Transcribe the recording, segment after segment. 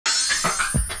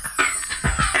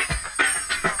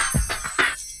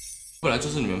本来就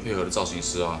是你们配合的造型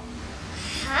师啊。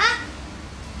啊？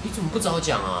你怎么不早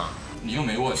讲啊？你又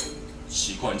没问，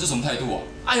奇怪，你这什么态度啊？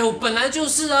哎呦，本来就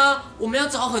是啊，我们要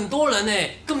找很多人呢，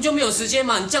根本就没有时间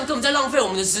嘛，你这样根本在浪费我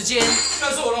们的时间。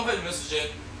但是我浪费你们的时间。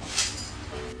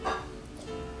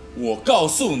我告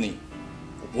诉你，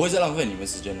我不会再浪费你们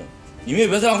时间了，你们也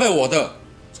不要再浪费我的。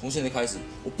从现在开始，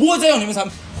我不会再用你们产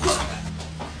品。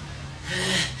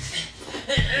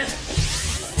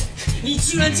你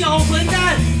居然叫我混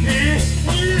蛋！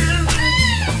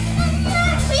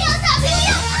不要打，不要！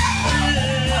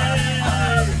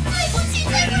对不起，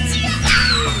对不起啊！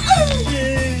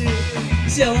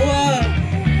小花，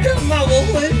他骂我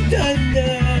混蛋呢！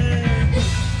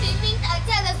明明打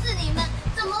架的是你们，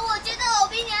怎么我觉得我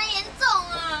比你还严重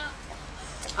啊？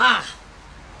啊，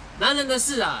男人的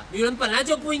事啊，女人本来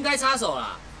就不应该插手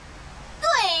啦。对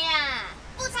呀，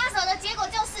不插手的结果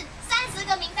就是30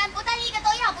个名单，不但一个都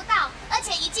要不到，而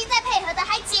且已经在配合的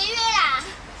还解约啦。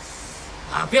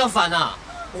啊，不要烦啊，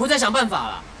我会再想办法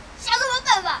啦。想什么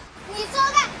办法？你说说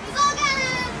看，你说说看啊！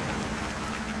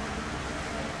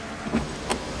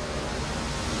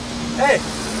哎，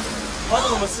发生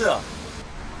什么事啊？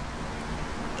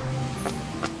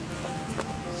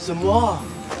什么啊？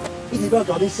一礼拜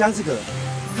搞定30个，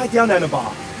太刁难了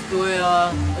吧？对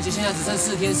啊，而且现在只剩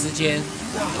4天时间。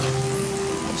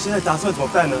你现在打算怎么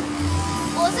办呢？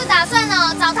我是打算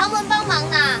找唐文帮忙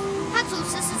啦，他主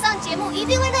持时尚节目一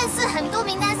定会认识很多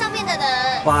名单上面的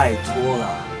人。拜托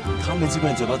啦，他们这个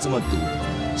人嘴巴这么毒，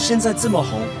现在这么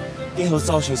红，任何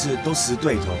造型师都死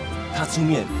对头，他出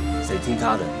面谁听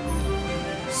他的？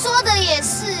说的也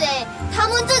是哎，唐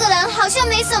文这个人好像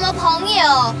没什么朋友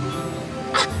啊。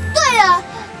对了，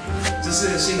这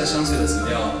是新的香水的资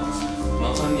料，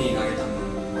麻烦你拿给他们。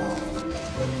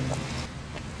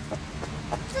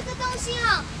这个东西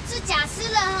是贾斯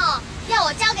人要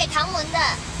我交给唐文的。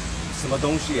什么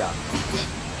东西啊？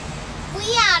不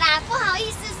要啦，不好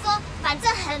意思说，反正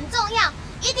很重要，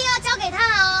一定要交给他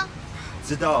哦。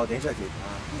知道，等一下给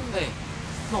他。哎，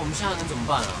那我们现在能怎么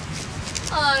办啊？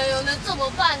哎呦，那怎么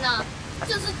办呢？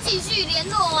就是继续联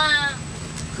络啊。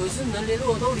可是能联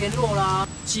络的都联络啦，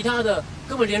其他的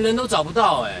根本连人都找不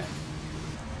到哎。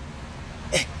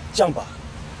哎，这样吧，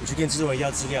我去跟制作人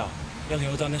要资料，要联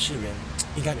络到那些人，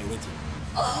应该没问题。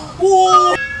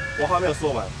我话没有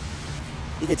说完，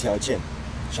一个条件，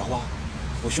小花，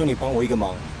我需要你帮我一个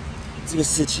忙，这个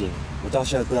事情我到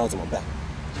现在不知道怎么办。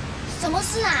什么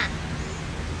事啊？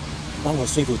帮我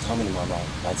说服他们的妈妈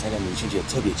来参加母亲节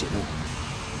特别节目。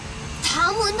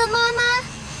唐文的妈妈？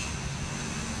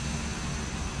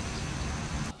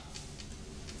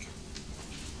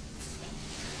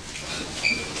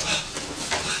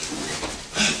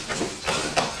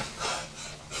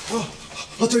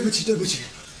对不起，对不起，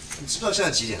你知不知道现在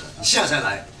几点了？你现在才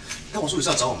来，那我说你是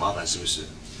要找我麻烦是不是？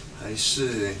还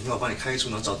是你要我帮你开除，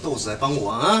然后找豆子来帮我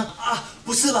啊？啊，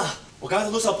不是吧？我刚才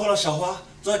在路上碰到小花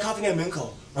坐在咖啡店门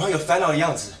口，然后有烦恼的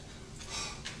样子。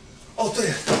哦，对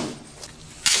了，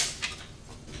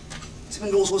这边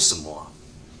啰嗦什么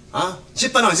啊？啊，你先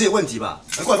烦恼你自己的问题吧，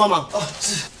来过来帮忙。哦，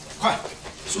是，快，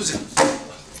梳子。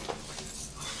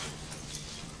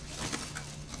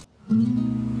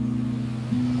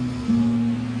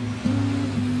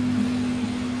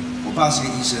我爸是个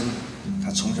医生，他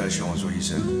从小就希望我做医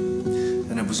生，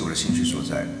但那不是我的兴趣所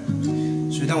在。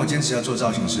所以当我坚持要做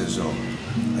造型师的时候，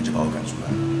他就把我赶出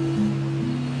来了。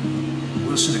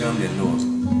我有试着跟他们联络，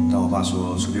但我爸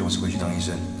说，除非我是回去当医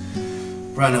生，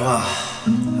不然的话，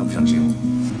他不想见我。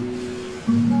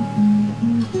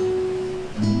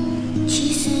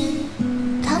其实，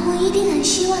唐文一定很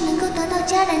希望能够得到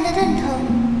家人的认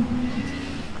同，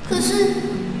可是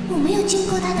我没有经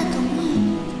过他的同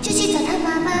意就去找他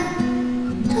妈妈，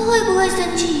他会不会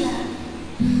生气呀？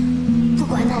不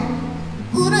管他，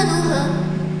无论如何，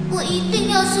我一定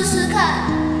要试试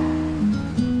看。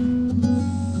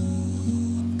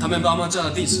他们爸妈家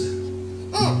的地址。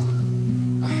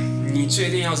你确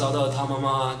定要找到他妈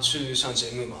妈去上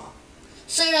节目吗？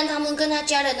虽然他们跟他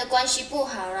家人的关系不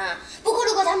好啦，不过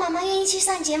如果他妈妈愿意去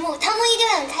上节目，他们一定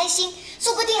会很开心，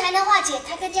说不定还能化解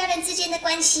他跟家人之间的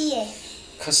关系耶。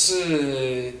可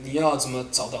是你要怎么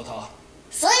找到他？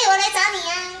所以我来找你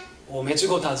呀。我没去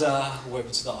过他家，我也不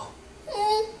知道。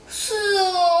是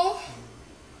哦。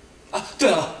啊，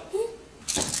对了。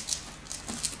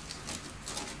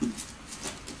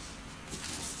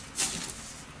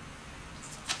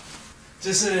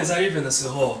这是在日本的时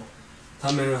候，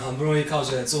他们很不容易靠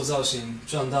着做造型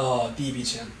赚到第一笔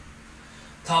钱。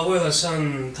他为了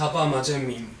向他爸妈证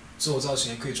明做造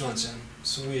型可以赚钱，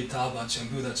所以他把全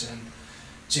部的钱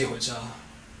借回家。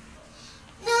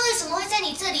那为什么会在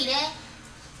你这里呢？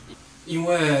因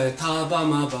为他爸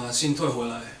妈把信退回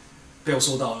来，被我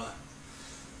收到了。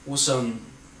我想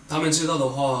他们知道的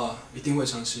话一定会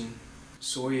伤心，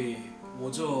所以我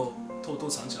就偷偷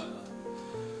藏起来了，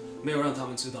没有让他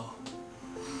们知道。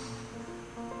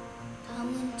他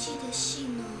们寄的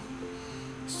信哦，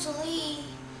所以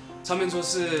上面说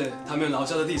是他们老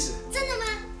家的地址。真的吗？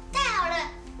太好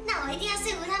了，那我一定要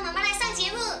说服他妈妈来上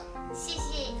节目，谢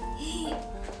谢。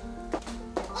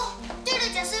哦，对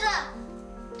了，贾师了，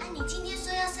你今天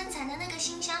说要生产的那个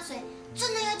新香水，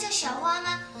真的要叫小花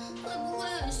吗？会不会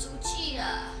很俗气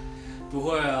啊？不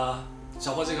会啊，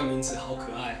小花这个名字好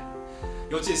可爱，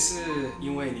尤其是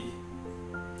因为你，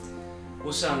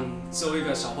我想做一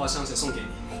个小花香水送给你。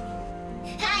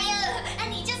哎呦，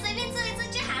你就随便做一做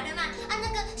就好了嘛。那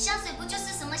个香水不就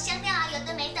是什么香料啊，有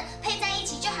的没的配在一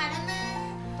起就好了吗？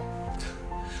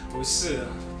不是啊，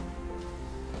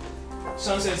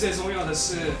香水最重要的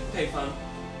是配方，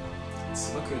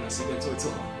怎么可能随便做一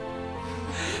做？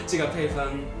这个配方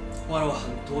花了我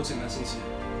很多钱的心血。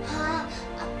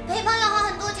配方要花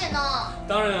很多钱哦。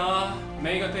当然啊，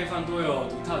每一个配方都有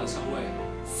独特的香味。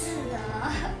是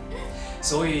啊。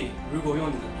所以如果用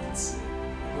你的名字，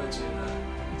我会觉得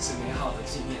是美好的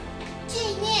纪念。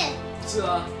纪念？是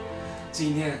啊，纪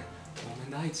念我们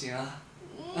的爱情啊。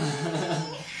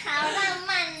好浪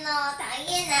漫哦，讨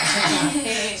厌啊。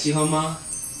喜欢吗？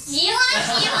喜欢，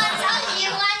超喜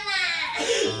欢呐。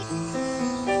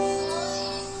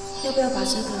要不要把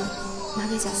这个拿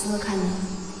给贾斯勒看呢？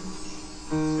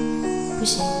不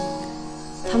行，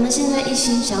他们现在一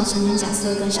心想要成全贾斯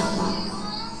勒跟小花，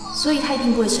所以他一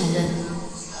定不会承认。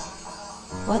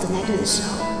我要等待对的时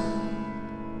候，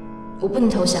我不能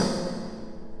投降，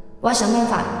我要想办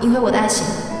法赢回我的爱情。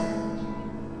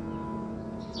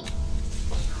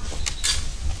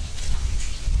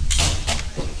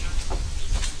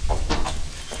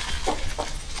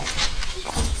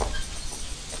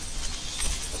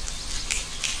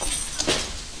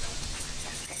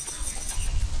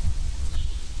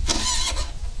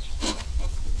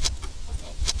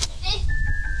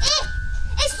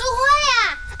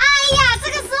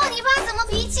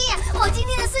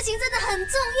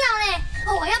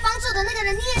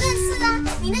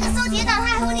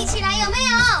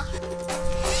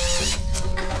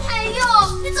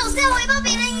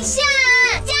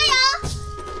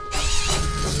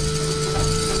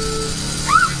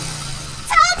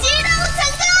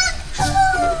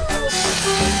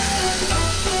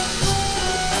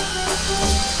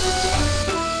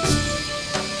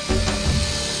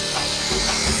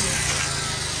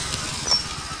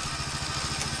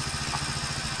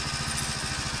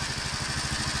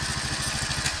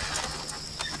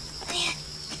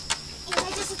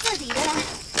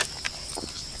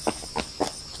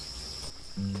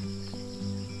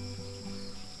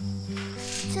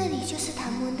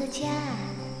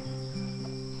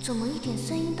怎么一点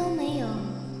声音都没有？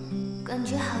感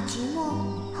觉好寂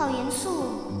寞，好严肃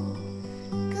哦，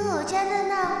跟我家热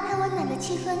闹和温暖的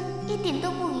气氛一点都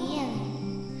不一样。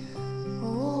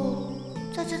哦，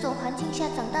在这种环境下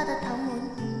长大的唐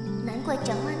文，难怪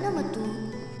讲话那么毒，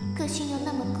个性又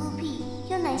那么孤僻，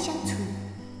又难相处。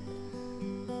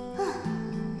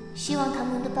希望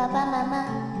唐文的爸爸妈妈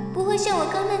不会像我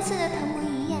刚认识的唐文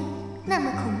一样那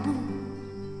么恐怖。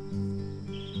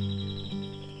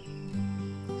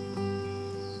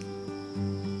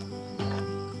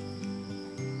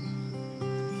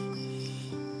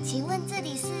请问这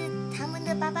里是唐文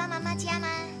的爸爸妈妈家吗？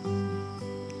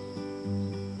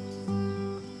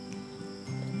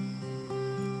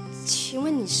请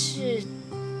问你是？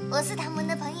我是唐文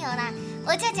的朋友啦，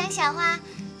我叫蒋小花。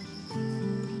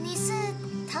你是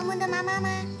唐文的妈妈吗？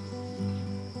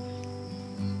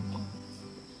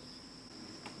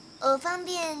我方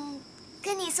便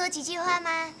跟你说几句话吗？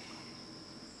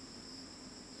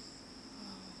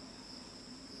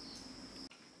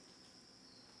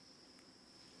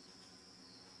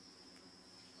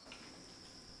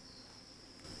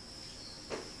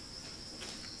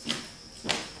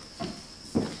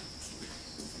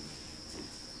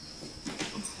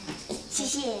谢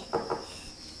谢。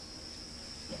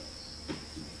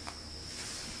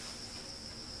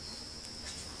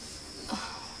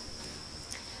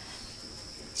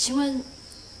请问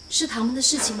是唐门的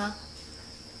事情吗？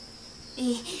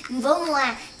伯母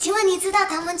啊，请问你知道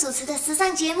唐门主持的时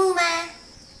尚节目吗？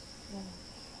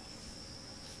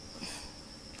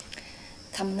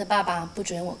唐门的爸爸不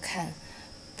准我看，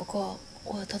不过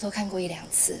我偷偷看过1、2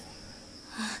次。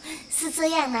是这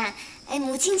样啊，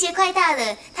母亲节快到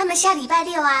了，他们下礼拜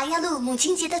6啊要录母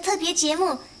亲节的特别节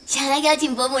目，想要邀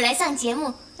请伯母来上节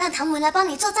目，让唐文来帮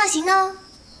你做造型哦。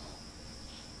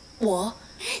我？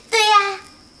对呀，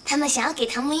他们想要给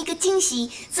唐木一个惊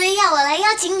喜，所以要我来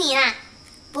邀请你啦。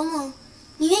伯母，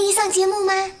你愿意上节目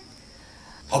吗？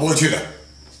他不会去的。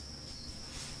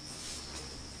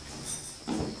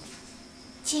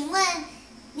请问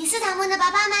你是唐木的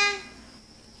爸爸吗？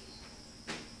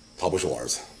他不是我儿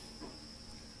子。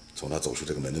从他走出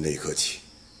这个门的那一刻起，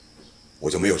我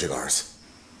就没有这个儿子。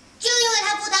就因为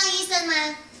他不当医生吗？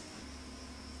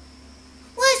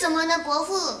为什么呢，伯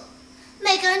父？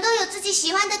每个人都有自己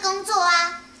喜欢的工作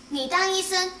啊。你当医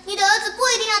生，你的儿子不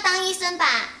一定要当医生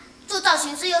吧？做造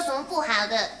型师有什么不好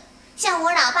的？像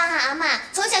我老爸和阿嬷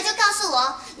从小就告诉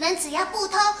我，人只要不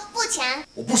偷不抢。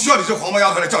我不需要你这黄毛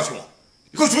丫头来教训我，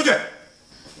你给我出去！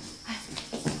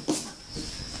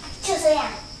就这样。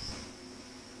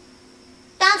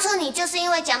当初你就是因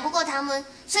为讲不过他们，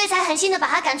所以才狠心的把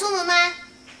他赶出门吗？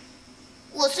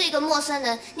我是一个陌生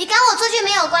人，你赶我出去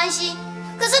没有关系。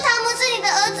可是他们是你的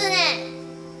儿子呢，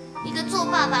一个做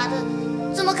爸爸的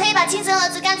怎么可以把亲生儿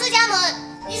子赶出家门？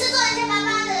你是做人家爸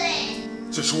爸的哎。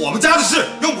这是我们家的事，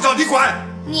用不着你管。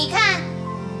你看，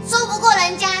说不过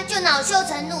人家就恼羞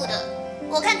成怒的。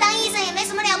我看当医生也没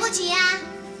什么了不起呀。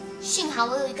幸好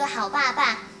我有一个好爸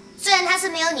爸，虽然他是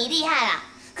没有你厉害啦。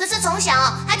可是从小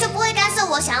他就不会干涉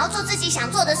我想要做自己想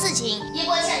做的事情，也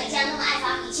不会像你这样那么爱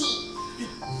发脾气。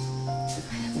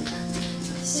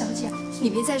小姐，你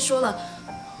别再说了，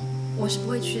我是不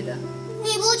会去的。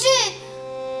你不去？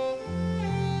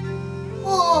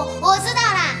我知道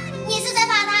啦，你是在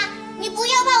怕他，你不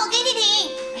要怕，我给你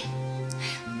挺。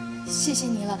谢谢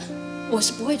你了，我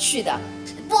是不会去的。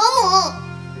伯母，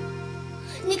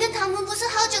你跟唐文不是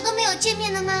好久都没有见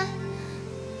面了吗？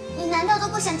你难道都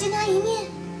不想见他一面？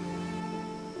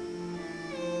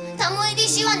唐木一定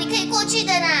希望你可以过去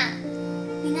的啦，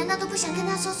你难道都不想跟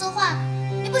他说说话？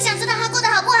你不想知道他过得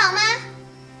好不好吗？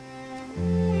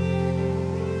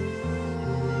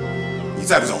你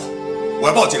再不走，我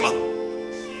要报警了。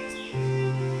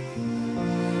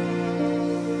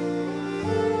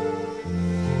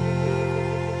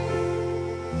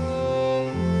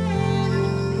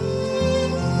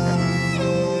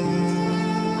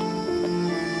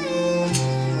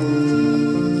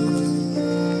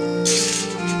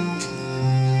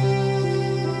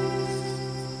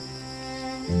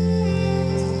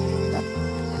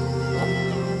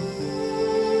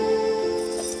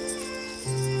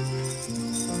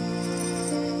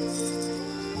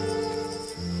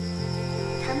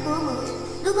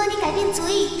如果你改变主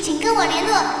意，请跟我联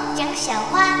络，讲小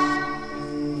花。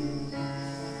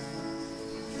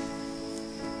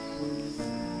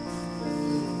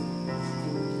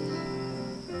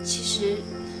其实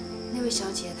那位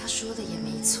小姐她说的也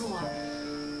没错啊。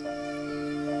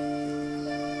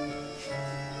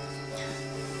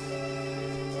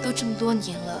都这么多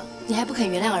年了，你还不肯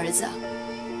原谅儿子啊？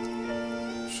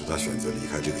是他选择离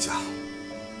开这个家，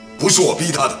不是我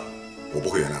逼他的，我不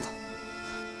会原谅他。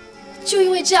就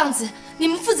因为这样子，你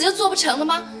们父子就做不成了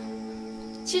吗？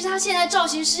其实他现在造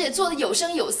型师也做得有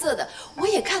声有色的，我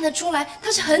也看得出来，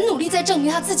他是很努力在证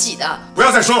明他自己的。不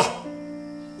要再说了，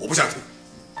我不想听。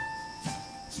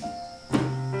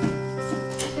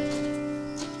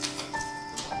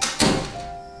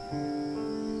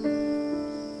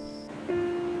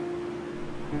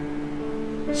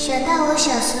想到我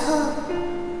小时候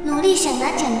努力想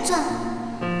拿奖状，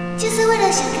就是为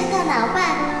了想看到老爸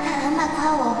和阿嬷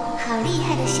夸我好厉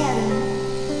害的笑容。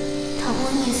唐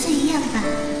文也是一样吧，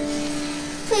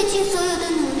费尽所有的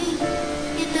努力，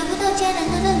也得不到家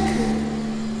人的认可，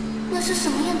那是什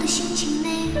么样的心情呢？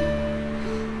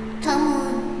唐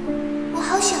文，我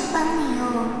好想帮你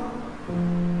哦。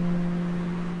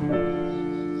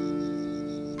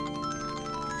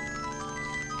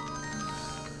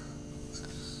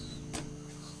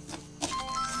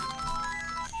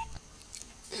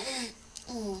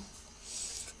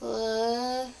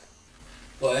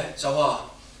喂，小花，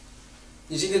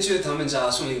你今天去他们家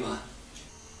顺利吗？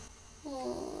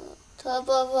他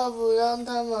爸爸不让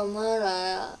他妈妈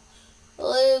来啊，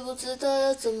我也不知道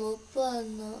要怎么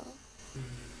办呢。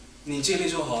你尽力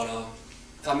就好了，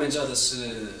他们家的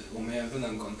事我们也不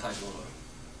能管太多了。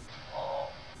哦，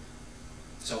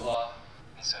小花，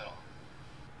你睡了？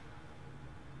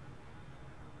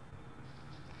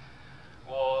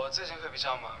我最近会比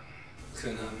较忙，可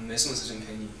能没什么时间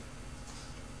陪你。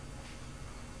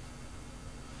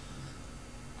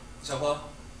小花，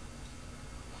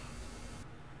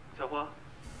小花，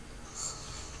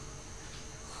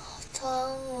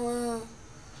汤姆，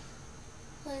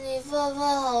你爸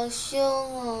爸好凶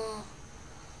啊！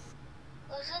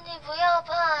可是你不要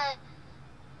怕，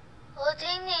我听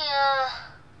你啊。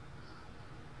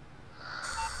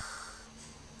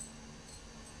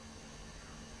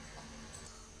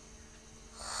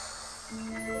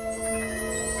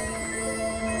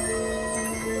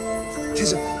天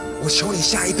生，我求你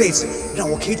下一辈子让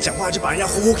我可以讲话就把人家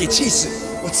活活给气死，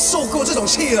我受够这种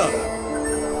气了。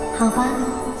好吧，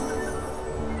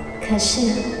可是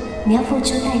你要付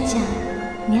出代价，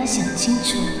你要想清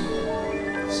楚。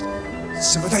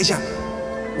什么代价？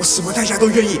我什么代价都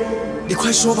愿意，你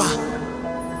快说吧。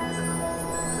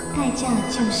代价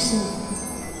就是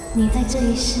你在这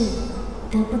一世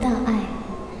得不到爱，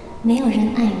没有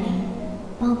人爱你，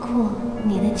包括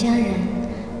你的家人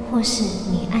或是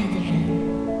你爱的人。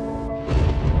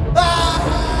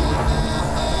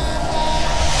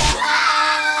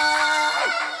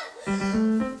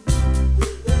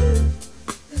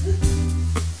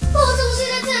我怎么睡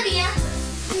在这里啊？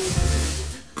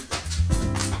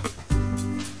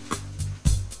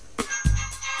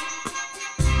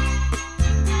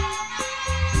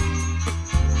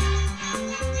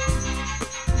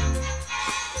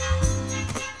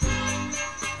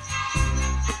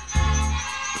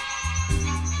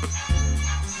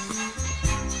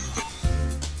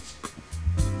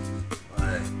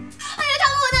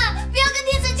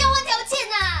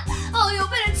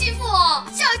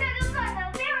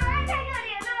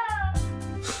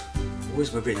为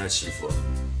什么被人家欺负啊？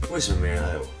为什么没人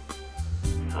爱我？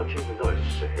他天神到底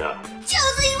是谁啊？就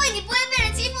是因为你不会被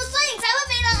人欺负，所以你才会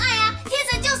没人爱啊！天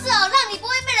神就是让你不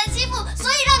会被人欺负，所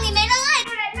以让你没人爱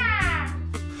的人呐！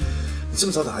你这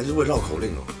么早打来就是为了绕口令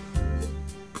哦？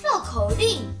绕口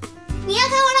令？你要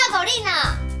看我绕口令呢？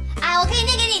我可以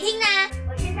念给你听呢。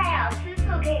我现在吃素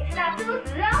可以吃到初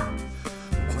10哦。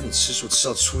我管你吃素吃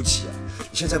到初几啊？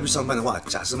你现在不去上班的话，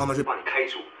假设妈妈就会帮你开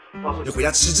除，到时候你就回家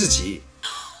吃自己。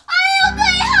对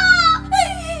哦。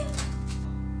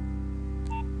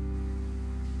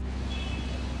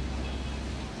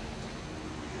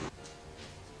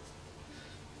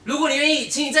如果你愿意，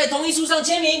请你在同意书上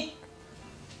签名。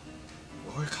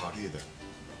我会考虑的。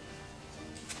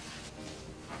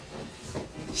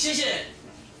谢谢，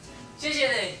谢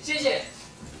谢你，谢谢，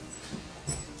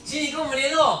请你跟我们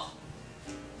联络。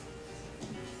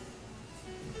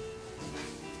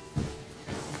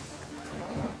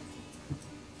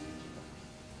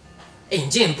哎，你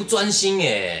今天很不专心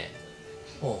哎！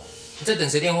哦，你在等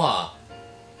谁电话啊？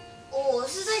我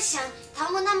是在想，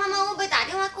唐文他妈妈会不会打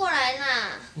电话过来呢？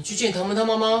你去见唐文他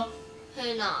妈妈？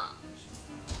嘿呐！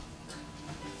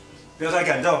不要太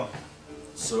感动，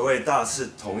所谓大事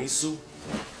同一书。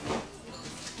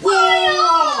哇！哎呦，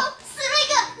史那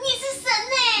个，你是神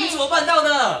呢！你怎么办到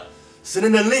的？神的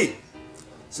能力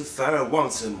是反而望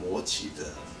尘莫及的。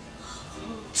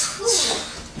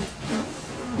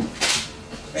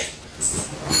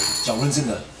讲认真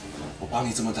的，我帮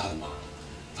你这么大的忙，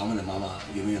他们的妈妈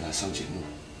愿不愿意来上节目？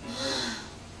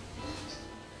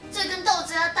这跟豆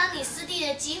子要当你师弟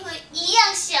的机会一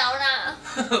样小啦。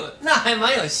那还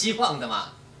蛮有希望的嘛。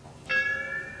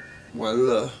完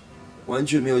了，完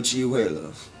全没有机会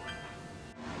了。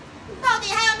到底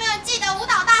还有没有人记得舞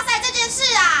蹈大赛这件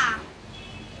事啊？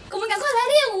我们赶快来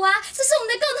练舞啊！这是我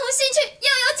们的共同兴趣，又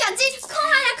有奖金，快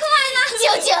啦快啦！舅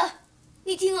舅，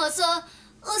你听我说，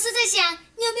我是在想，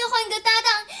你有没有换一个搭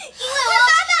档？因为我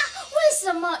搭档？为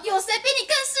什么？有谁比你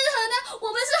更适合呢？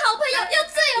我们是好朋友，又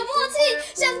最有默契。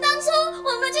想当初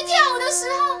我们去跳舞的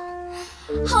时候，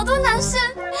好多男生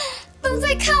都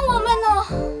在看我们哦。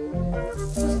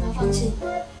为什么要放弃？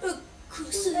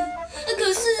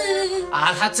可是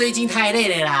啊，他最近太累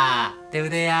了啦，对不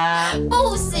对呀？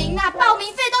不行啦，报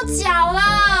名费都缴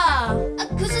了。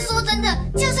可是说真的，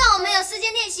就算我们有时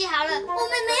间练习好了，我们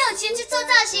没有钱去做造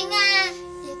型啊。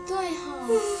也对哈。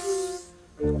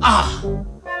啊，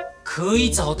可以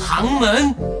找唐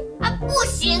门。不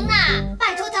行啦！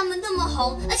拜托他们那么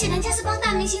红，而且人家是帮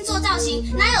大明星做造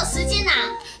型，哪有时间啊？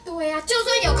对呀，就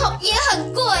算有空也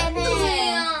很贵呢。对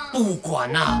呀。不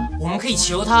管啦，我们可以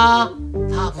求他，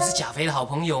他不是贾肥的好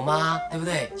朋友吗？对不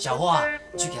对？小花，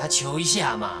去给他求一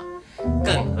下嘛。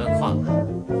更何况啊，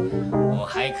我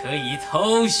还可以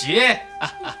偷学。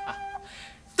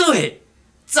对，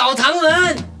找唐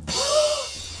门。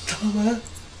唐门。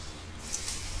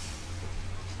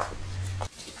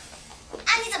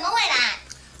你怎么会来？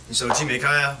你手机没开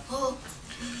啊？哦。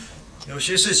有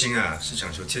些事情啊是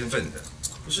讲求天分的，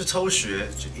不是偷学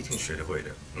就一定学得会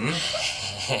的。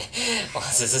我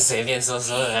只是随便说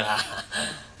说的啦。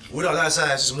舞蹈大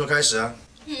赛是什么时候开始啊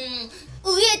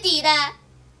？5月底啦，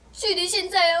距离现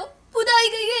在不到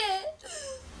1个月。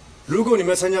如果你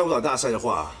们要参加舞蹈大赛的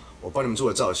话，我帮你们做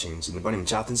的造型只能帮你们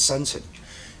加分3成，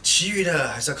其余的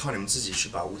还是要靠你们自己去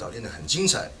把舞蹈练得很精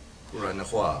彩，不然的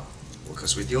话，我可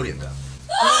是会丢脸的。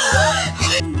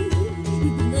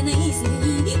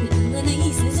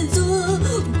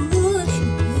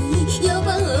要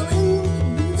帮我们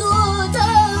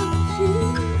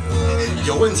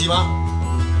问题吗？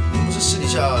你们不是私底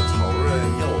下讨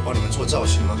论要我帮你们做造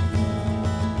型吗？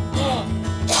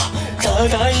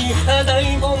他答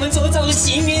应帮我们做造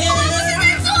型耶！我们不是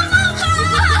在做梦啊！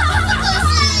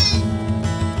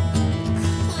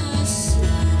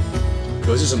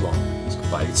可是什么？这个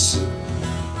白痴！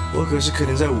我可是可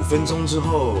能在5分钟之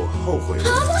后后悔。不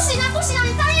行啊，不行啊！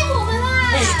你答应我们啦！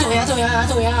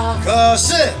对呀。可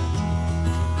是，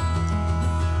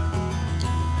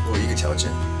我有一个条件，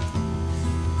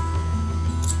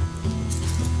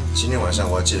今天晚上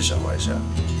我要借小花一下，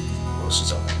我有事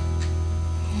找她。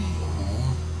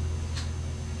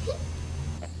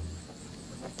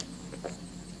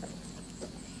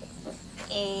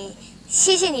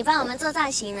谢谢你帮我们做造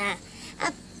型啊！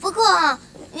不过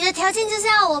你的条件就是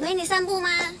要我陪你散步吗？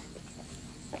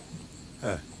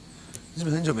哎，你是不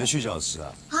是很久没去角质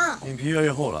啊？啊！脸皮越来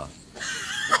越厚了。你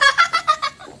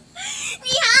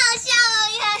好好笑哦，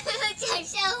你还会讲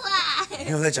笑话。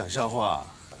没有在讲笑话。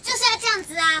就是要这样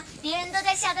子啊！别人都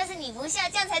在笑，但是你不笑，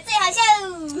这样才最好笑。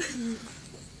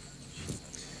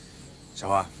小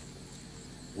花，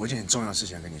我有一件很重要的事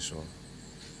情要跟你说，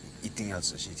你一定要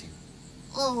仔细听。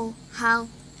哦，好。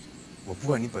我不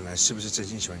管你本来是不是真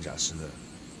心喜欢贾斯勒，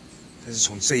但是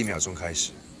从这1秒钟开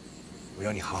始，我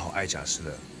要你好好爱贾斯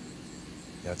勒，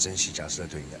要珍惜贾斯勒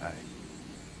对你的爱。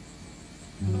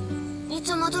你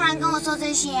怎么突然跟我说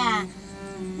这些啊？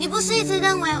你不是一直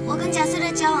认为我跟贾斯勒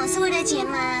交往是为了钱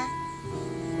吗？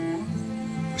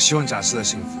我希望贾斯勒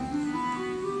幸福，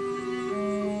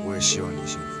我也希望你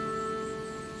幸福。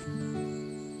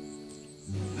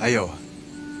还有，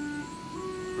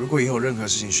如果以后有任何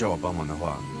事情需要我帮忙的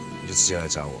话，你就直接来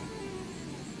找我，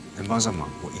能帮上忙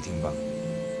我一定帮。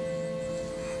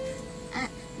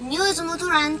你为什么突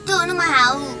然对我那么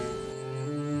好？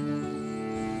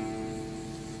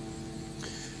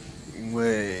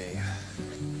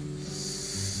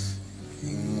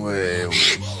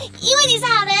因为你是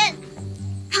好人。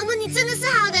唐门，你真的是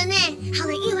好人呢！好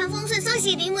人一帆风顺，双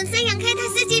喜临门，三阳开泰，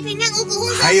四季平安，五谷丰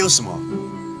收。还有什么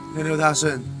？6大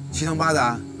顺，7通八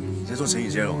达，你在做成语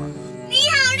接龙啊？你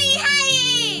好厉害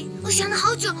耶！我想了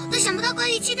好久，都想不到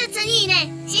关于7的成语呢。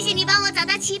谢谢你帮我找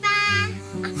到7吧。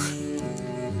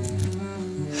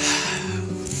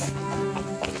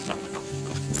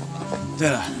对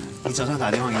了，你早上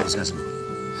打电话给我是干什么？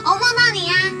我梦到你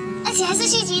啊，而且还是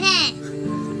续集呢。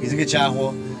你这个家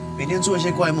伙，每天做一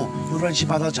些怪梦，又乱七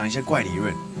八糟讲一些怪理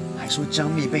论，还说江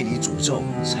蜜被你诅咒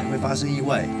才会发生意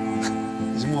外，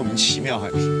你是莫名其妙还？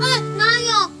哪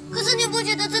有？可是你不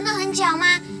觉得真的很巧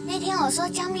吗？那天我说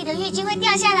江蜜的月经会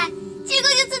掉下来，结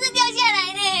果就真的掉下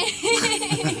来呢。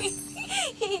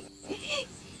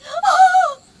哦，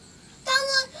唐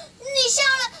文，你笑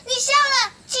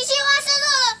了，奇迹发生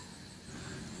了。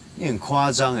你很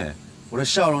夸张哎，我的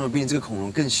笑容有比你这个恐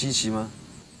龙更稀奇吗？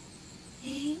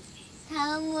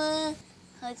唐文，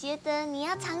我觉得你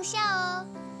要常笑哦，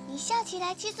你笑起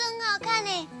来其实很好看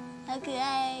呢，好可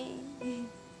爱。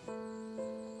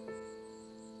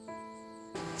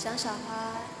江小花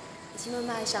已经慢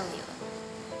慢爱上你了。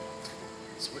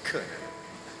怎么可能？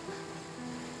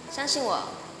相信我，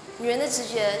女人的直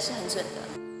觉是很准的。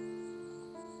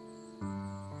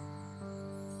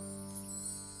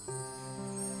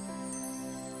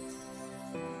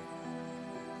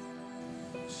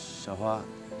小花，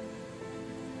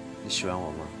你喜欢我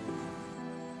吗？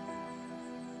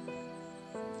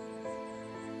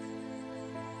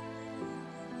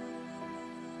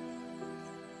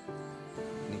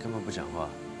你干嘛不讲话？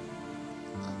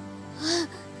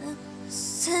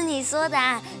是你说的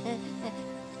啊，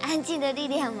安静的力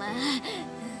量吗？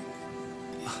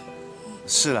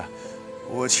是了，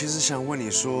我其实想问你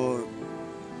说，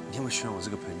你有没有喜欢我这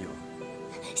个朋友？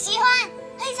喜欢，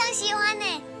非常喜欢呢。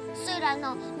虽然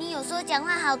哦，你有时候讲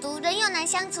话好毒，人又难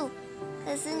相处，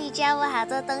可是你教我好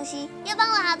多东西，又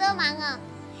帮我好多忙哦。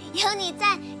有你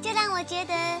在，就让我觉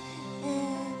得，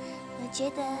我觉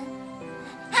得，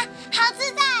好自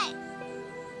在。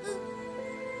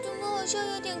怎么好像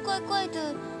有点怪怪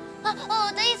的？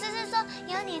我的意思是说，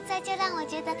有你在，就让我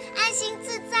觉得安心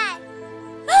自在。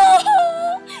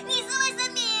你是卫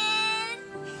生棉。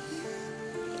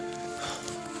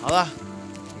好了，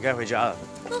你该回家了。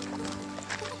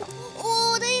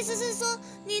我的意思是说，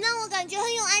你让我感觉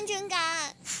很有安全感。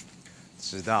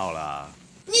知道啦。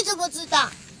你怎么知道？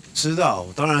知道，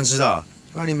我当然知道。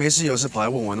不然你没事有事跑来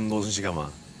问我那么多东西干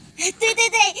嘛？对。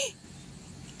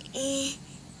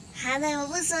好的，我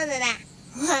不说了啦。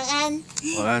晚安。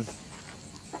晚安。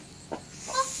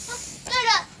对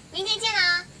了，明天见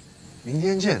啊。明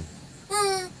天见。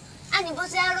你不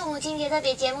是要录母亲节特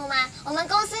别节目吗？我们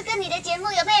公司跟你的节目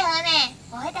有配合呢，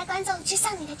我会带观众去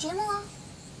上你的节目哦。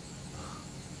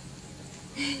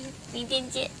明天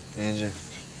见。明天见。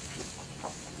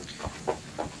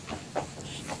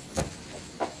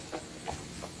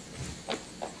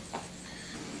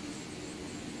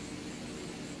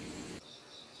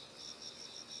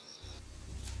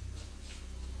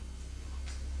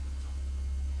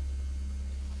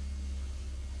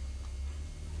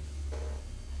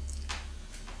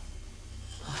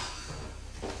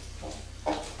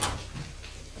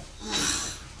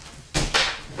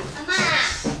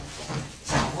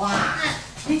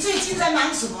在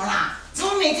忙什么啦？怎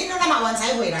么每天都那么晚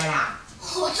才回来啦？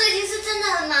我最近是真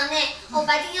的很忙哎，我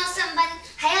白天要上班，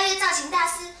还要约造型大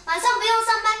师，晚上不用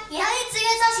上班，也要一直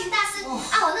约造型大师。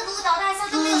啊，我那个舞蹈大赛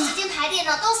都没有时间排练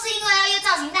了，都是因为要约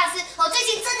造型大师。我最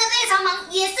近真的非常忙，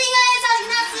也是因为要约造型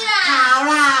大师啦。好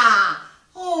啦，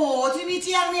我听你这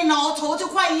样念哦，头就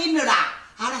快晕了啦。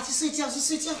好了，去睡觉，去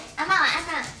睡觉。阿妈晚安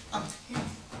啦。阿妈。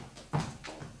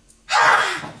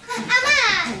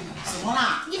什么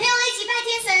啦？你陪我一起拜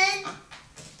天神。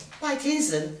拜天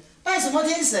神？拜什么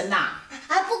天神呐？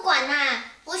不管啦，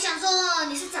我想说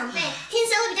你是长辈，天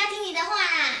神会比较听你的话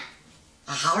啦。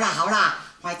好啦好啦，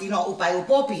快点哦，有拜有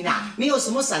保庇啦，没有什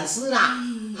么闪失啦。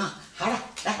好了，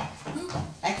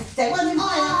来，在外面拜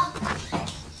哦。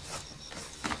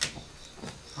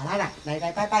好啦，来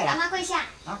拜拜啦。阿妈跪下。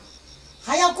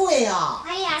还要跪哦？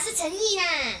哎呀，是诚意啦。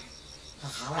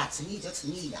好啦，诚意就诚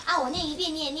意啦。我念一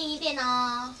遍，你也念一遍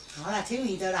哦。好啦，听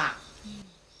你的啦。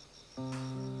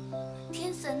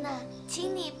天神呐，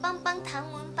请你帮帮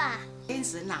唐文吧。天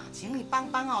神呐，请你帮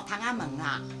帮唐阿猛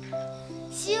啊。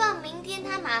希望明天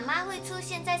他妈妈会出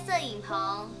现在摄影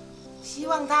棚。希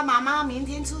望他妈妈明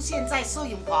天出现在摄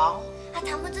影棚。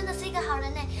唐文真的是一个好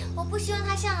人呢，我不希望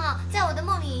他像在我的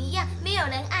梦里一样没有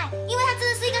人爱，因为他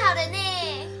真的是一个好人呢。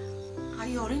哎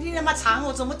呦，你念那么长，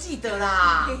我怎么记得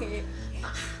啦？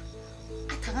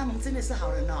唐阿猛真的是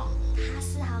好人哦。他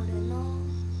是好人哦。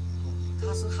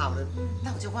他是好人，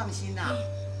那我就放心啦。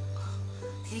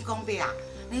提供贝啊，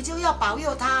你就要保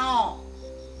佑他哦。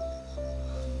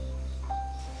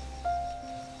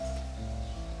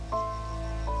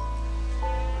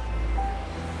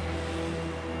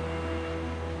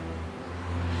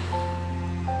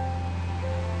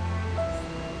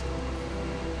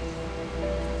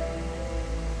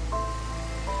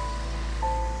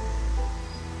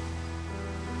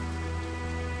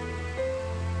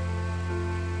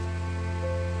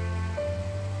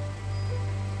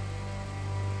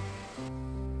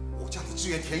志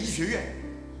愿填医学院，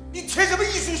你填什么艺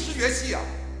术视觉系啊？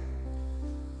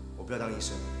我不要当医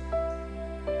生，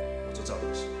我做造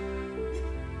型师。你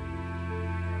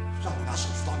让我拿手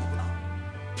术刀你不拿，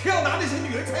偏要拿那些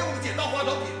女人才用的剪刀化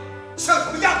妆品，像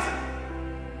什么样子？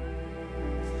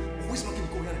我为什么要跟你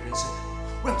过一样的人生？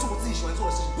我想做我自己喜欢做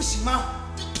的事情，不行吗？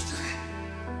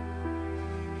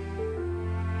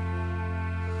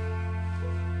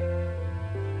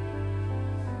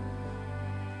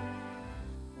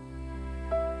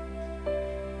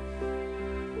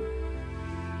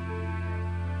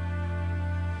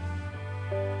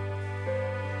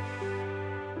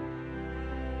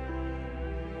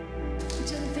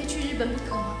不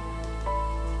可吗？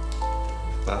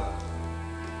爸，爸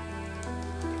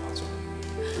走。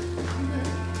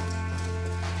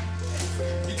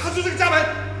你踏出这个家门，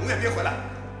永远别回来。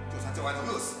就算在外头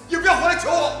饿死，也不要回来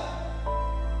求我。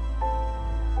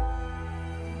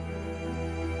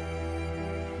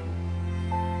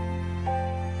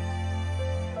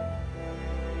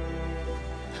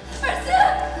儿子，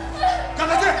让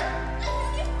他去。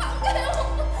你放开我！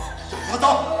我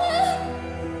走。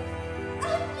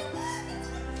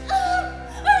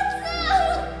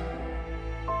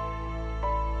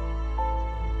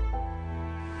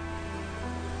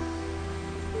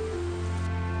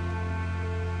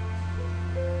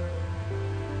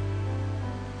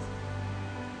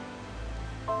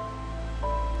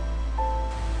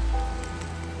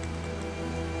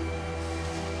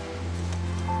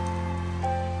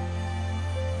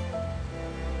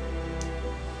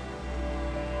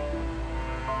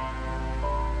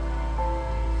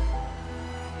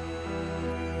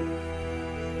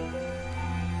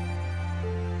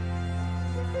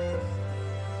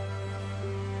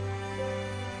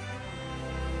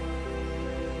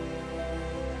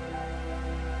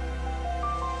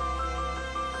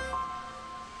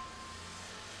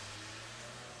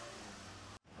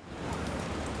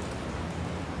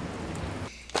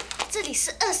这里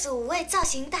是25位造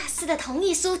型大师的同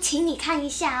意书，请你看一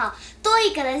下哦。多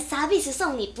一个人啥币子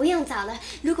送你，不用找了。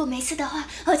如果没事的话，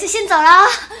我就先走了哦。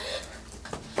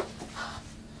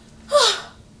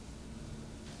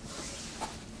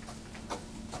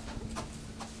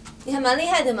你还蛮厉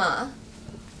害的嘛，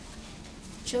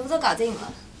全部都搞定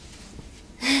了。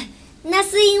那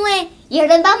是因为有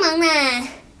人帮忙呢。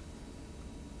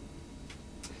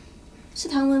是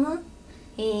唐文吗？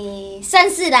算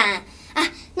是啦。啊，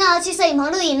那我去摄影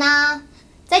棚录影喽，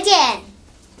再见。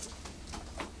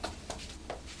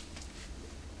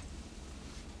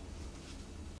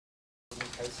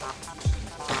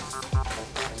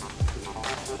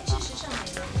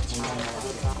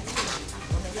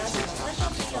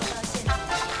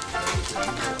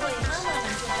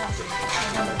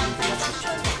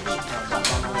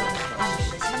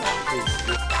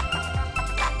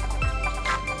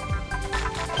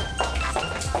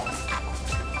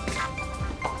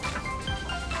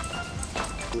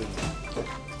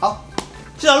好，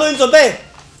现场录影准备，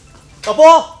导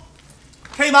播，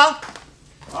可以吗？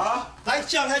好，来，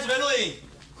现场开始准备录影，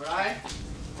过来。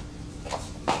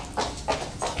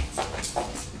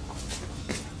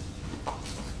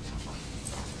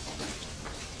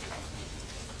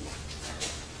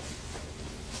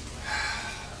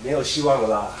没有希望了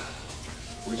啦！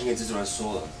我已经跟制作人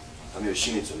说了，他们有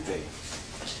心理准备，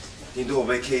顶多我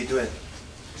被 K 一顿，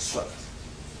算了。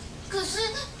可是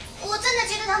我真的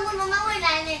觉得唐文妈妈会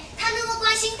来呢，她那么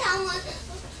关心唐文，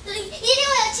一定会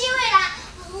有机会啦。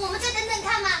我们再等等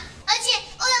看嘛。而且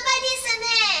我有拜天神呢。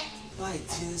拜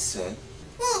天神？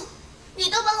你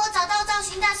都帮我找到造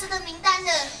型大师的名单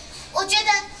了，我觉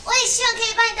得我也希望可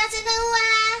以帮你达成任务啊。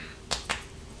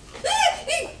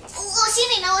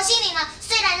我心领了。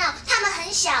虽然他们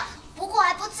很小，不过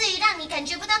还不至于让你感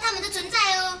觉不到他们的存在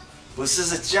哦。不是，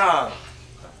是这样。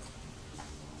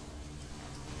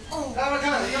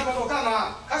看，你要帮我干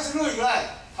嘛？开始录影了，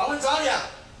好文找你啊。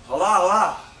好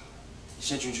啦，你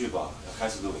先进去吧，要开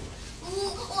始录影。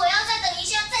我要再等一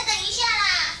下啦。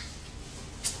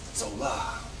走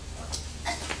啦。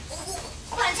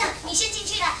不然这样，你先进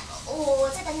去啦，我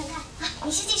再等等看。啊，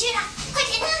你先进去啦，快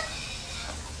点啊！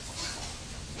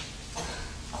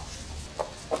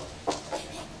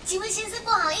几位先生，不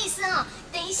好意思哦，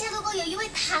等一下如果有一位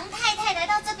唐太太来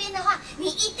到这边的话，你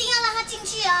一定要让她进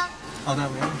去哦。好的，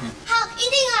没问题。好，一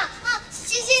定啊！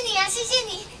谢谢你啊，谢谢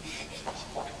你。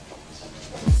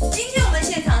今天我们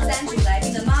现场3组来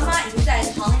宾的妈妈已经在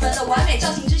唐门的完美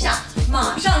造型之下，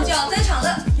马上就要登场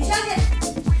了。李小姐，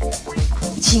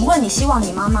请问你希望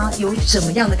你妈妈有怎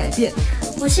么样的改变？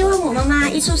我希望我妈妈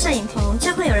一出摄影棚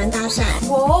就会有人搭讪。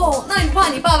哦，那你怕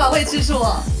你爸爸会吃醋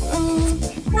哦？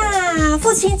那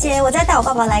父亲节我再带我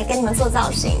爸爸来跟你们做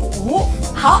造型。哦，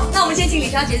好，那我们先请李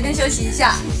小姐这边休息一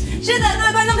下。是的，各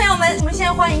位观众朋友们，我们现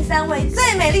在欢迎3位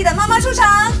最美丽的妈妈出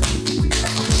场。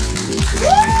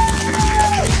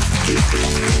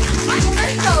我们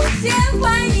首先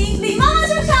欢迎李妈妈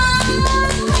出场，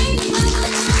欢迎李妈妈。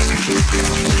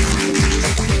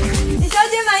李小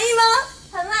姐满意吗？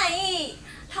很满意，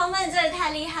他们真的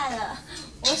太厉害了。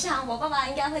我想我爸爸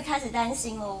应该会开始担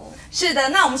心喽。是的，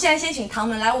那我们现在先请唐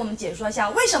门来为我们解说一下，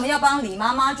为什么要帮李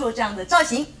妈妈做这样的造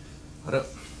型。好的。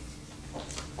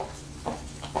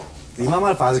李妈妈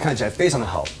的发质看起来非常的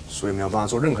好，所以没有帮她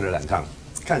做任何的染烫，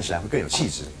看起来会更有气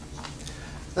质。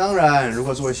当然，如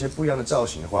果做一些不一样的造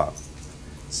型的话，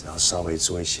只要稍微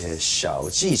做一些小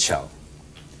技巧，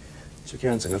就可以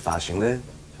让整个发型呢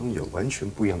拥有完全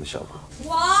不一样的效果。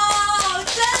哇，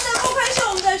真的不愧是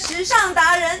我们的时尚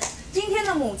达人。今天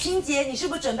的母亲节，你是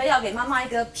不是准备要给妈妈一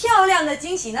个漂亮的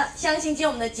惊喜呢？相信今天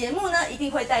我们的节目呢，一定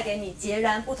会带给你截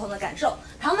然不同的感受。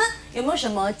唐们有没有什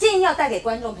么建议要带给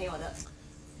观众朋友的？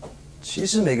其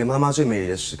实每个妈妈最美丽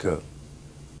的时刻，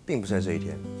并不是在这一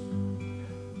天，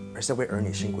而是在为儿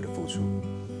女辛苦的付出，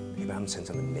陪伴他们成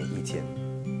长的每一天。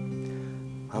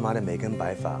妈妈的每根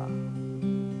白发，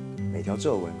每条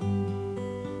皱纹，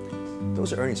都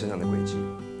是儿女成长的轨迹。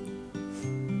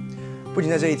不仅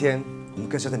在这一天，我们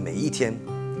更是要在每一天，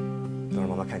都让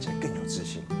妈妈看起来更有自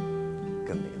信、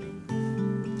更美丽。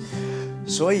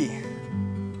所以，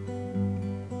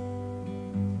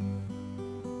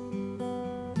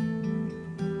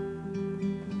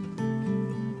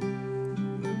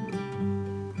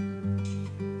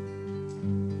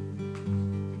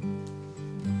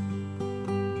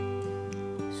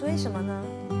所以什么呢？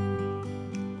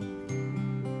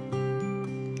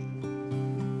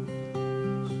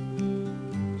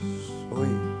所以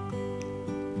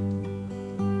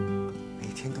每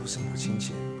天都是母亲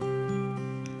节。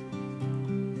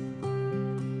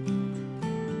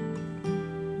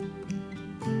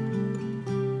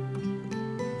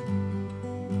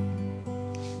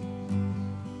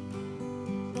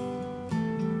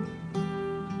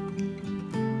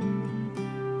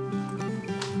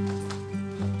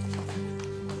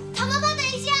唐妈妈，等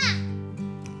一下。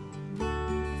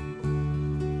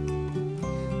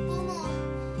伯母，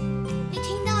你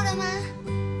听到了吗？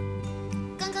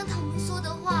刚刚唐文说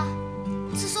的话，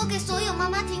这说给所有妈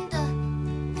妈听的，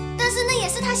但是那也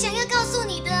是他想要告诉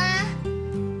你的啊。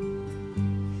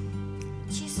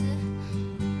其实，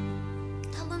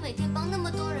他们每天帮那么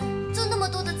多人做那么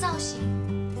多的造型，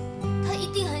他一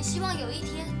定很希望有一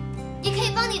天也可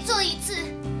以帮你做一次。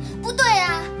不对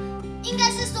啊，应该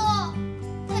是说，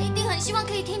他一定很希望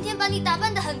可以天天把你打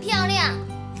扮得很漂亮。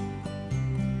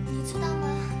你知道吗？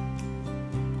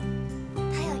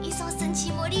他有一双神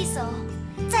奇魔力手，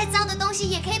再糟的东西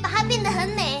也可以把它变得很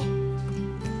美。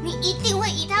你一定会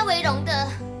以他为荣的。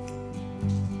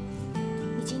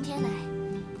你今天来，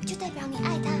就代表你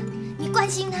爱他，你关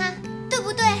心他，对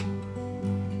不对？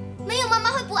没有妈妈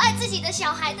会不爱自己的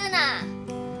小孩的呢。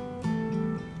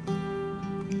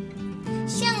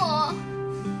像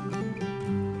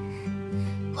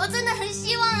我真的很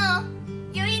希望哦，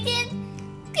有一天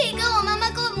可以跟我妈妈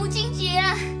过母亲节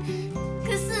啊。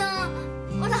可是哦，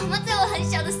我老妈在我很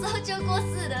小的时候就过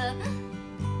世了。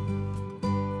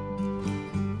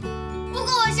不过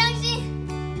我相信，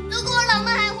如果我老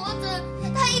妈还活着，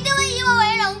她一定会以我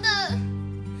为荣的。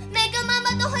每个妈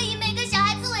妈都会以每个小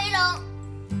孩子为荣。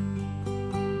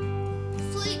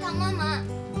所以唐妈妈，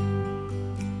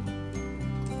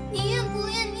你愿不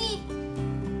愿意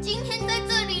今天在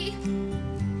这里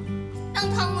让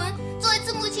唐文做一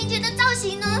次母亲节的造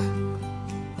型呢？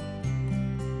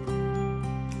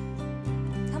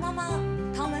唐妈妈，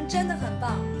唐文真的很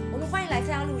棒，我们欢迎来参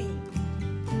加录影。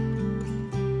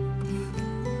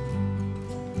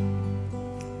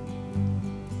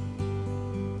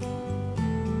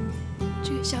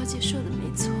这个小姐说的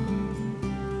没错，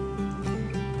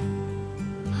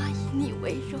妈以你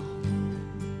为荣。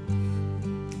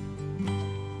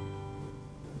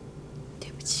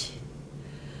对不起，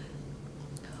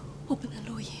我不能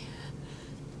录影。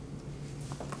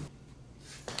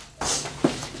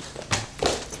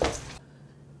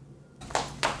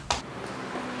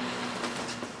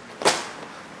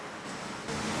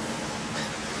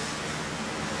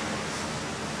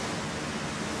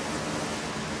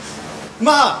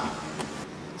妈，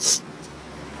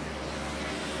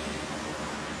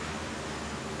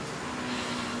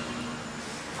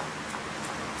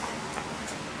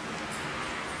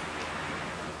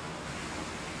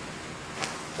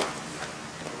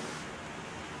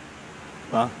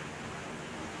妈，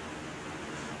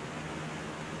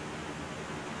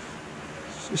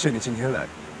谢谢你今天来，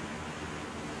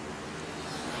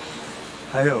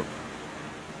还有，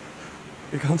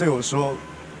你刚对我说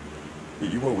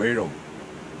以我为荣。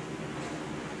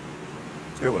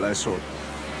对我来说，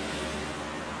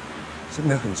真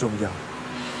的很重要。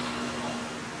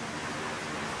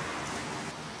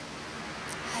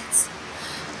孩子，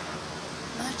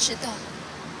妈知道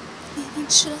你一定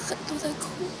吃了很多的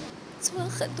苦，做了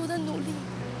很多的努力，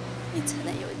你才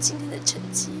能有今天的成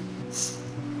绩。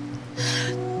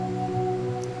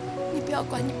你不要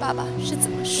管你爸爸是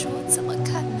怎么说、怎么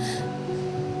看，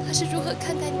他是如何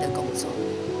看待你的工作。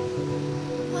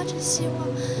妈只希望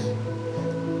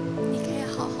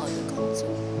好好的工作，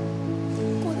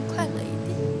过得快乐一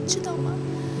点，知道吗？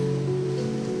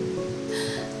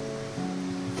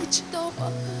你知道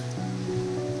吗？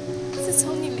自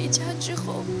从你离家之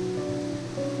后，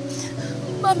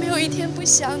妈没有一天不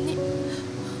想你。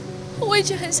我一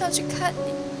直很想去看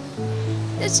你，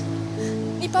但是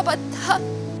你爸爸他……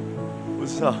我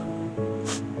知道，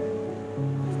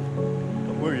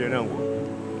他不会原谅我，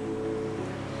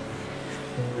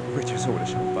也不会接受我的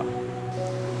想法。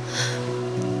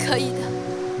可以的，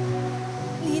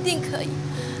你一定可以，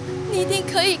你一定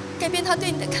可以改变他对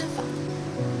你的看法。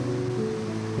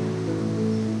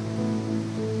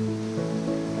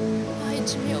妈一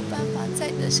直没有办法在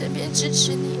你的身边支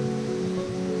持你，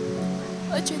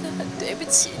我觉得很对不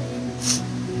起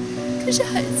你。可是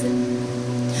孩子，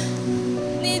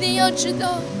你一定要知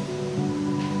道，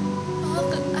妈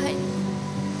很爱你，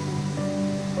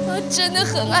妈真的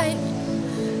很爱你。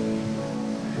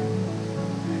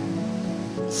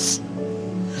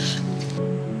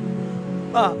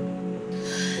爸，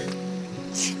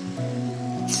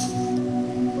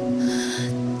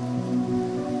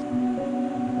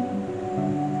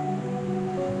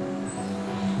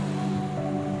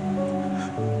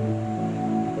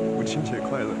母亲节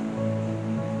快乐！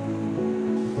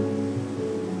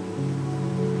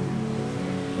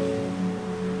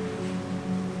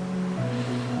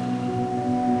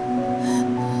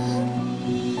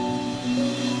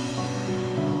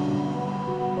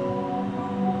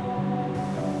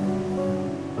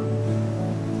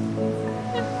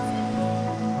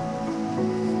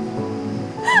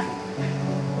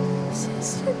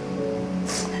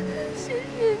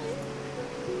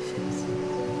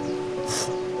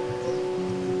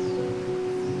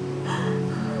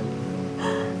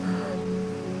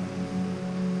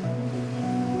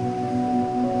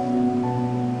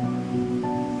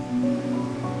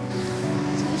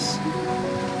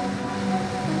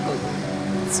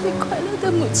最快乐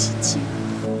的母亲节。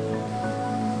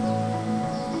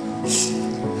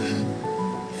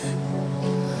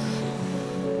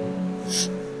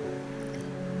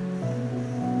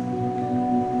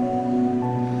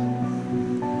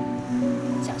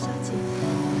蒋小姐，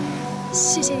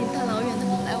谢谢你大老远的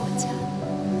跑来我家，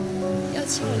邀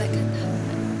请我来看他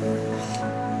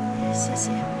们，谢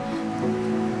谢。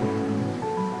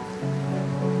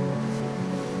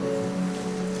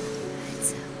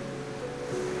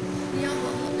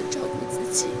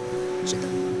 知道吗？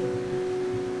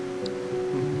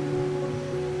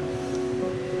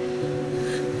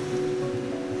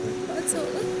爸走了。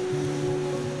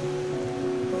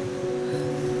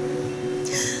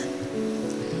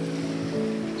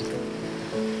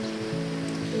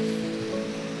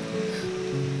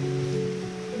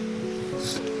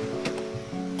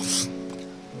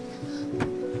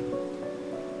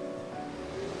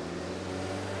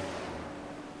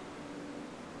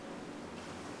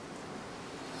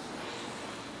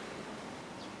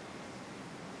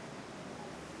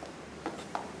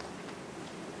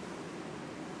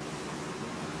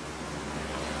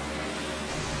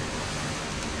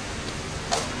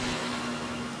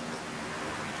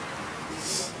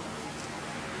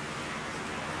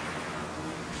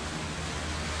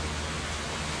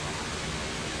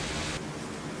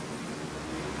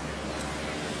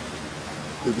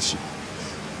对不起，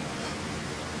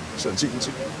沈静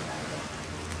静。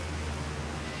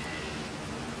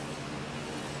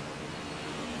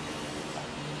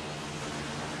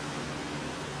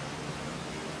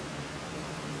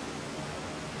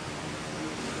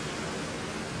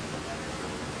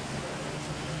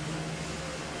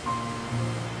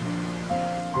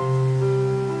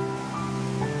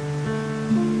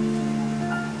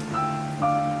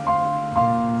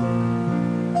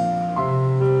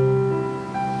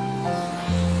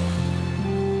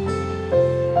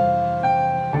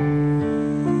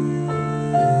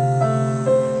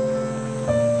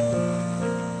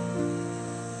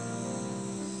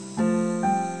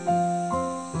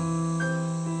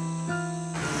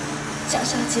蒋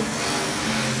小姐，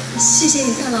谢谢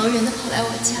你大老远的跑来我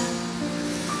家，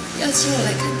邀请我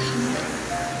来看他们，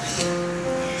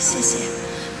谢谢。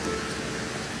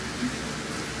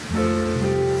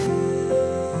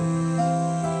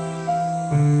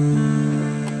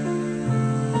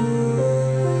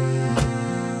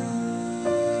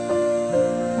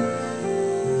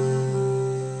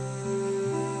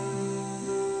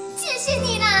谢谢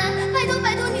你啦，拜托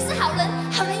拜托，你是好人，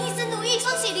好人一生如意，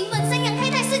双喜临门，三阳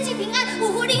开泰，四季平安，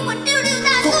五福临门，六六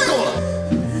大顺。够了！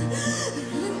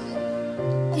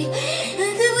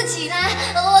对不起啦，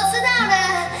我知道了。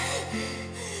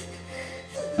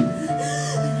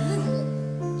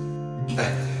哎，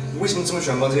你为什么这么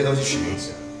喜欢帮这些东西取名字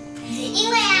啊？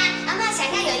因为啊，阿嬷想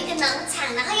要有一个农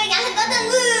场，然后要养很多动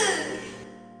物。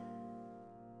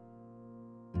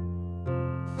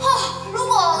如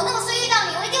果那个时遇到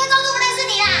你，我一定会装作不认识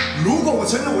你啦。如果我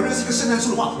承认我认识一个圣诞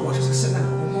树的话，我就是个圣诞老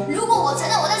公公。如果我承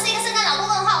认我认识一个圣诞老公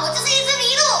公的话，我就是一只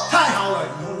麋鹿。太好了，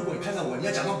以后如果你看到我，你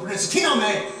要假装不认识，听到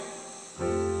没？